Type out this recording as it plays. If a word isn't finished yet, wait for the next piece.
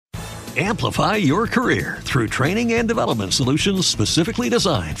Amplify your career through training and development solutions specifically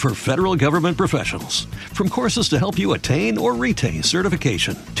designed for federal government professionals. From courses to help you attain or retain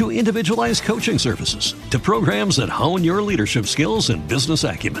certification, to individualized coaching services, to programs that hone your leadership skills and business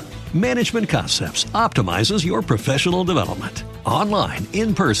acumen, Management Concepts optimizes your professional development. Online,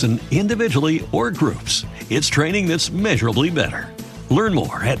 in person, individually, or groups, it's training that's measurably better. Learn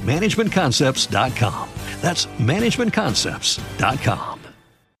more at managementconcepts.com. That's managementconcepts.com.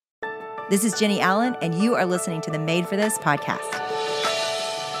 This is Jenny Allen, and you are listening to the Made for This podcast.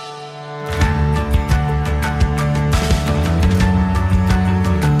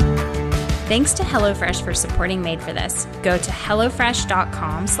 Thanks to HelloFresh for supporting Made for This. Go to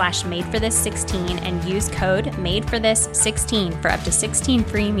hellofresh.com/madeforthis16 and use code MadeForThis16 for up to 16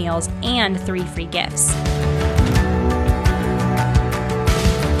 free meals and 3 free gifts.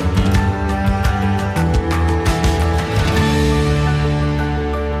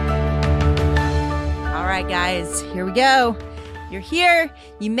 Guys, here we go. You're here.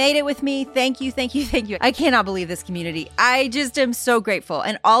 You made it with me. Thank you, thank you, thank you. I cannot believe this community. I just am so grateful.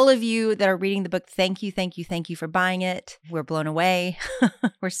 And all of you that are reading the book, thank you, thank you, thank you for buying it. We're blown away.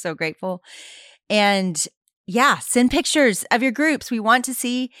 We're so grateful. And yeah, send pictures of your groups we want to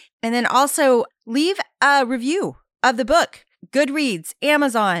see. And then also leave a review of the book. Goodreads,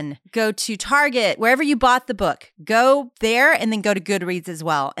 Amazon, go to Target, wherever you bought the book. Go there and then go to Goodreads as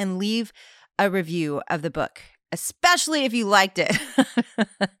well and leave a review of the book, especially if you liked it.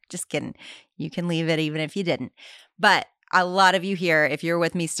 Just kidding. You can leave it even if you didn't. But a lot of you here, if you're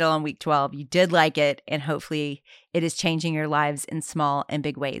with me still on week 12, you did like it, and hopefully it is changing your lives in small and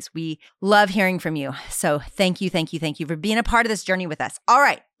big ways. We love hearing from you. So thank you, thank you, thank you for being a part of this journey with us. All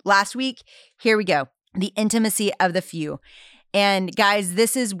right, last week, here we go. The intimacy of the few. And guys,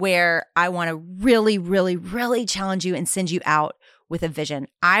 this is where I want to really, really, really challenge you and send you out with a vision.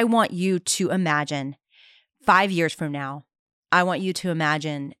 I want you to imagine 5 years from now. I want you to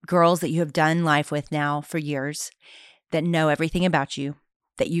imagine girls that you have done life with now for years, that know everything about you,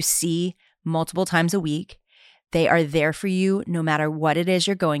 that you see multiple times a week. They are there for you no matter what it is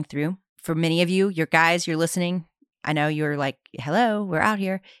you're going through. For many of you, your guys, you're listening. I know you're like, hello, we're out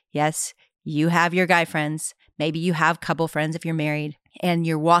here. Yes, you have your guy friends. Maybe you have couple friends if you're married, and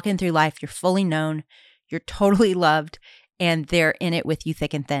you're walking through life. You're fully known. You're totally loved. And they're in it with you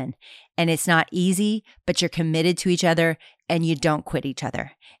thick and thin. And it's not easy, but you're committed to each other and you don't quit each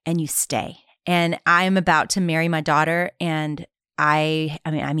other and you stay. And I am about to marry my daughter, and I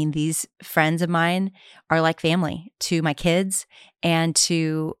mean, these friends of mine are like family to my kids and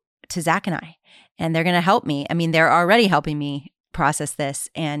to Zach and I. And they're going to help me. I mean, they're already helping me process this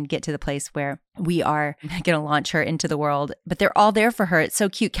and get to the place where we are going to launch her into the world. But they're all there for her. It's so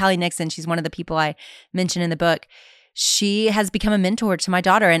cute. Callie Nixon, she's one of the people I mentioned in the book. She has become a mentor to my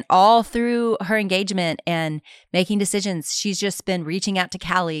daughter, and all through her engagement and making decisions, she's just been reaching out to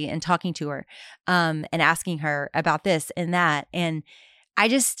Callie and talking to her and asking her about this and that. And I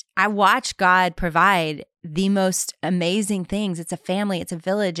watch God provide the most amazing things. It's a family. It's a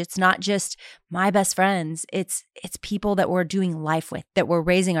village. It's not just my best friends. It's people that we're doing life with, that we're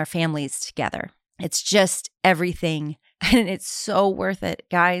raising our families together. It's just everything. And it's so worth it,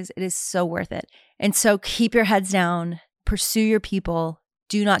 guys. It is so worth it. And so keep your heads down, pursue your people,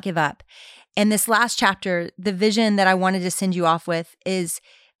 do not give up. And this last chapter, the vision that I wanted to send you off with is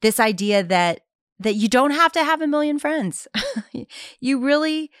this idea that you don't have to have a million friends.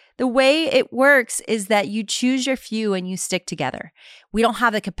 The way it works is that you choose your few and you stick together. We don't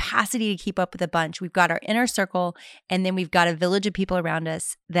have the capacity to keep up with a bunch. We've got our inner circle, and then we've got a village of people around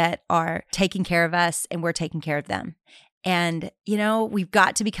us that are taking care of us, and we're taking care of them. And, we've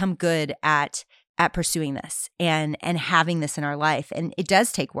got to become good at pursuing this and having this in our life. And it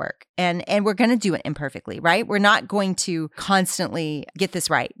does take work, and we're going to do it imperfectly, right? We're not going to constantly get this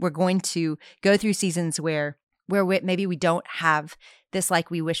right. We're going to go through seasons where maybe we don't have this like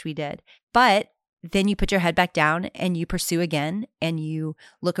we wish we did. But then you put your head back down and you pursue again, and you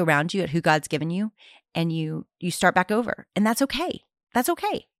look around you at who God's given you, and you start back over. And that's okay. That's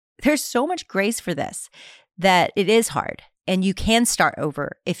okay. There's so much grace for this that it is hard, and you can start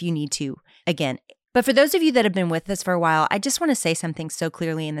over if you need to again. But for those of you that have been with us for a while, I just want to say something so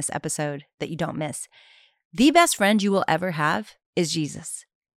clearly in this episode that you don't miss. The best friend you will ever have is Jesus.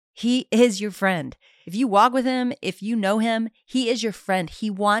 He is your friend. If you walk with him, if you know him, he is your friend. He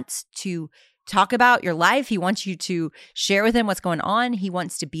wants to talk about your life. He wants you to share with him what's going on. He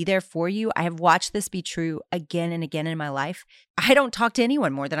wants to be there for you. I have watched this be true again and again in my life. I don't talk to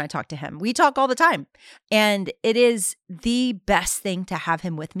anyone more than I talk to him. We talk all the time. And it is the best thing to have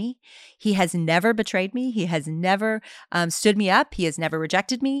him with me. He has never betrayed me. He has never stood me up. He has never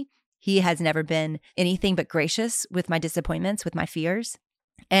rejected me. He has never been anything but gracious with my disappointments, with my fears.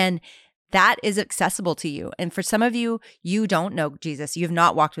 And that is accessible to you. And for some of you, you don't know Jesus. You have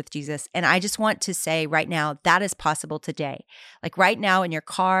not walked with Jesus. And I just want to say right now, that is possible today. Like right now in your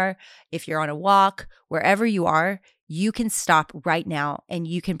car, if you're on a walk, wherever you are, you can stop right now and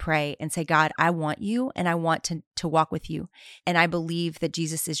you can pray and say, God, I want you and I want to walk with you. And I believe that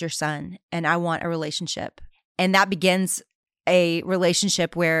Jesus is your son and I want a relationship. And that begins a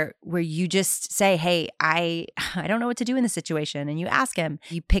relationship where you just say, hey, I don't know what to do in this situation. And you ask him,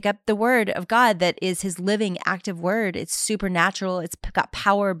 you pick up the word of God that is his living, active word. It's supernatural. It's got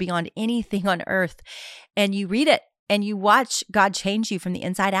power beyond anything on earth. And you read it and you watch God change you from the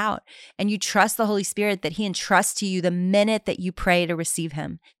inside out. And you trust the Holy Spirit that he entrusts to you the minute that you pray to receive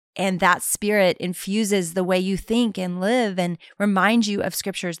him. And that spirit infuses the way you think and live and reminds you of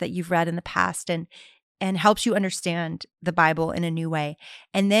scriptures that you've read in the past and helps you understand the Bible in a new way.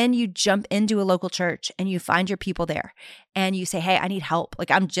 And then you jump into a local church and you find your people there and you say, hey, I need help.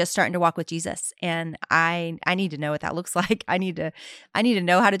 Like I'm just starting to walk with Jesus and I need to know what that looks like. I need to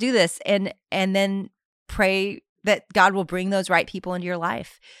know how to do this. And then pray that God will bring those right people into your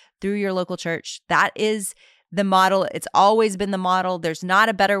life through your local church. That is the model. It's always been the model. There's not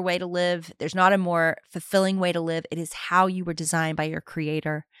a better way to live. There's not a more fulfilling way to live. It is how you were designed by your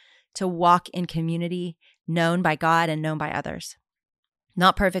Creator to walk in community, known by God and known by others.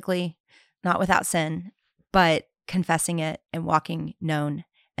 Not perfectly, not without sin, but confessing it and walking known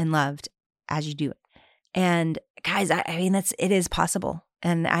and loved as you do it. And guys, I mean, it is possible.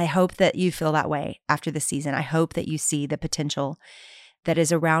 And I hope that you feel that way after this season. I hope that you see the potential that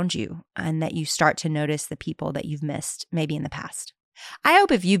is around you and that you start to notice the people that you've missed maybe in the past. I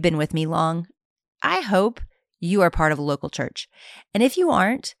hope if you've been with me long, I hope you are part of a local church. And if you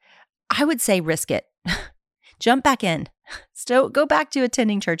aren't, I would say risk it. Jump back in. Still go back to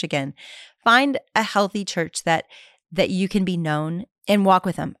attending church again. Find a healthy church that you can be known and walk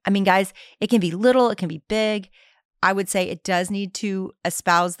with them. I mean, guys, it can be little, it can be big. I would say it does need to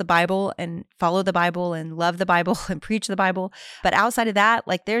espouse the Bible and follow the Bible and love the Bible and preach the Bible. But outside of that,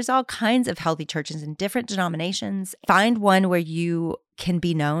 like there's all kinds of healthy churches in different denominations. Find one where you can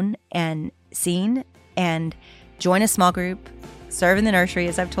be known and seen and join a small group. Serve in the nursery,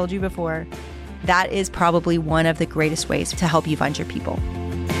 as I've told you before. That is probably one of the greatest ways to help you find your people.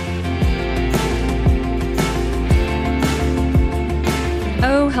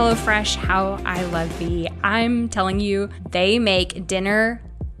 Oh, HelloFresh, how I love thee. I'm telling you, they make dinner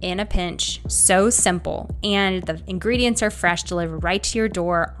in a pinch so simple, and the ingredients are fresh, delivered right to your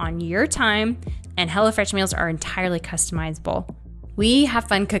door on your time, and HelloFresh meals are entirely customizable. We have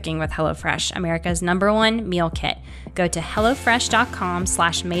fun cooking with HelloFresh, America's #1 meal kit. Go to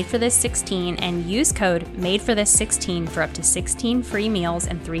HelloFresh.com/madeforthis16 and use code madeforthis16 for up to 16 free meals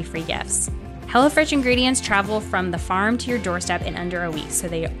and 3 free gifts. HelloFresh ingredients travel from the farm to your doorstep in under a week, so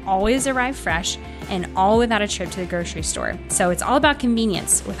they always arrive fresh and all without a trip to the grocery store. So it's all about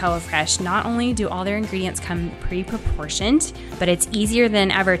convenience with HelloFresh. Not only do all their ingredients come pre-proportioned, but it's easier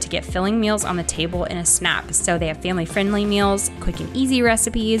than ever to get filling meals on the table in a snap. So they have family-friendly meals, quick and easy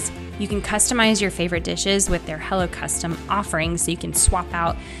recipes. You can customize your favorite dishes with their Hello Custom offerings, so you can swap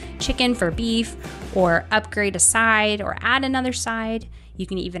out chicken for beef or upgrade a side or add another side. You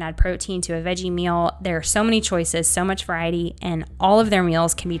can even add protein to a veggie meal. There are so many choices, so much variety, and all of their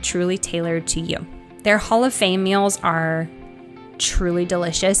meals can be truly tailored to you. Their Hall of Fame meals are truly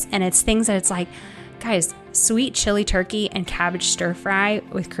delicious, and it's things that it's like, guys, sweet chili turkey and cabbage stir fry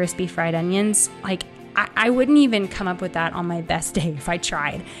with crispy fried onions. Like, I wouldn't even come up with that on my best day if I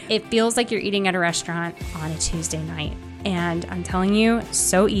tried. It feels like you're eating at a restaurant on a Tuesday night. And I'm telling you,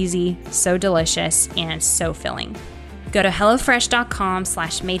 so easy, so delicious, and so filling. Go to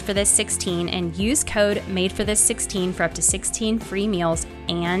HelloFresh.com/madeforthis16 and use code madeforthis16 for up to 16 free meals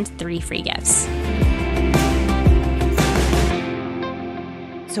and 3 free gifts.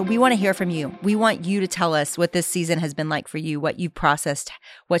 So we want to hear from you. We want you to tell us what this season has been like for you, what you've processed,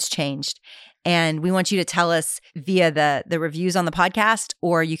 what's changed. And we want you to tell us via the reviews on the podcast,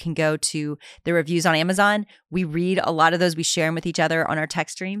 or you can go to the reviews on Amazon. We read a lot of those. We share them with each other on our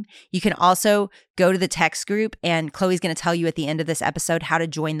text stream. You can also go to the text group, and Chloe's going to tell you at the end of this episode how to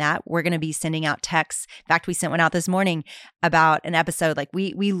join that. We're going to be sending out texts. In fact, we sent one out this morning about an episode. Like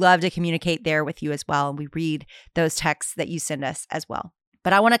we love to communicate there with you as well. And we read those texts that you send us as well.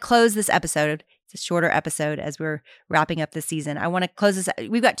 But I want to close this episode. It's a shorter episode as we're wrapping up the season. I want to close this.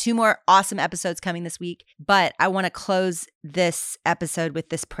 We've got 2 more awesome episodes coming this week, but I want to close this episode with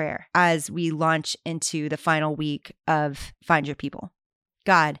this prayer as we launch into the final week of Find Your People.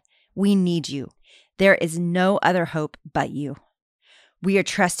 God, we need you. There is no other hope but you. We are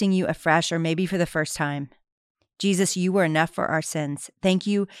trusting you afresh, or maybe for the first time. Jesus, you were enough for our sins. Thank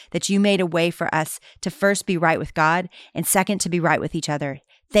you that you made a way for us to first be right with God and second to be right with each other.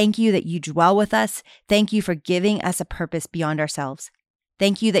 Thank you that you dwell with us. Thank you for giving us a purpose beyond ourselves.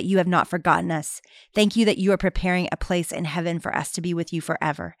 Thank you that you have not forgotten us. Thank you that you are preparing a place in heaven for us to be with you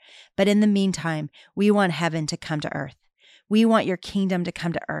forever. But in the meantime, we want heaven to come to earth. We want your kingdom to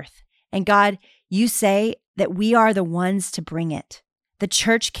come to earth. And God, you say that we are the ones to bring it. The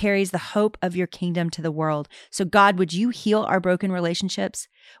church carries the hope of your kingdom to the world. So God, would you heal our broken relationships?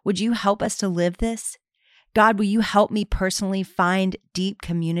 Would you help us to live this? God, will you help me personally find deep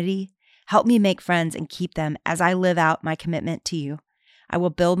community? Help me make friends and keep them as I live out my commitment to you. I will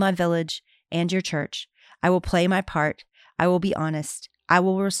build my village and your church. I will play my part. I will be honest. I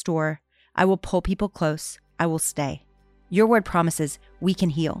will restore. I will pull people close. I will stay. Your word promises we can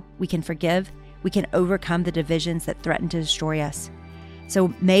heal. We can forgive. We can overcome the divisions that threaten to destroy us.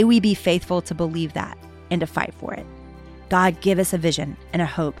 So may we be faithful to believe that and to fight for it. God, give us a vision and a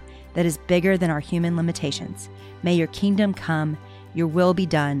hope that is bigger than our human limitations. May your kingdom come, your will be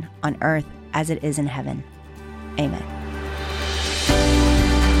done on earth as it is in heaven. Amen.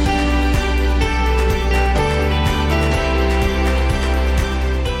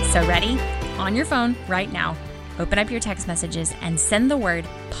 So ready? On your phone right now, open up your text messages and send the word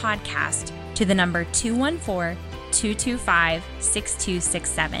podcast to the number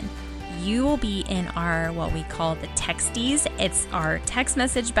 214-225-6267. You will be in our, what we call the texties. It's our text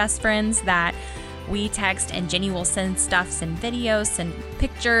message best friends that we text, and Jenny will send stuff, send videos, send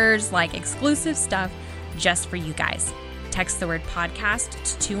pictures, like exclusive stuff just for you guys. Text the word podcast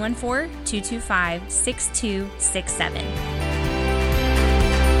to 214-225-6267.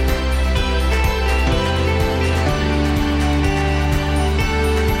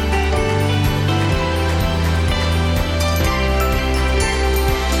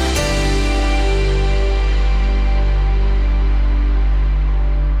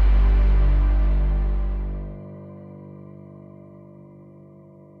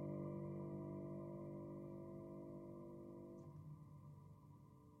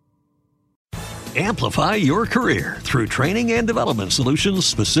 Amplify your career through training and development solutions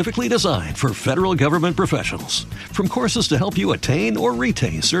specifically designed for federal government professionals. From courses to help you attain or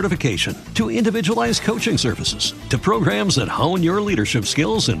retain certification, to individualized coaching services, to programs that hone your leadership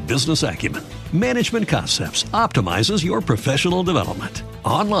skills and business acumen, Management Concepts optimizes your professional development.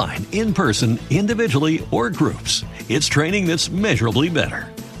 Online, in person, individually, or groups, it's training that's measurably better.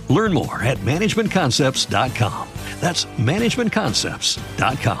 Learn more at managementconcepts.com. That's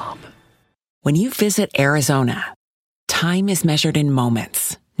managementconcepts.com. When you visit Arizona, time is measured in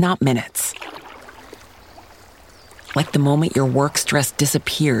moments, not minutes. Like the moment your work stress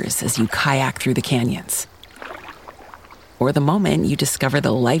disappears as you kayak through the canyons. Or the moment you discover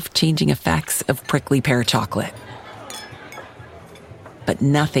the life-changing effects of prickly pear chocolate. But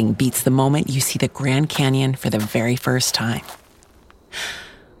nothing beats the moment you see the Grand Canyon for the very first time.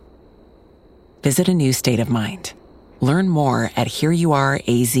 Visit a new state of mind. Learn more at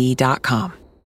hereyouareaz.com.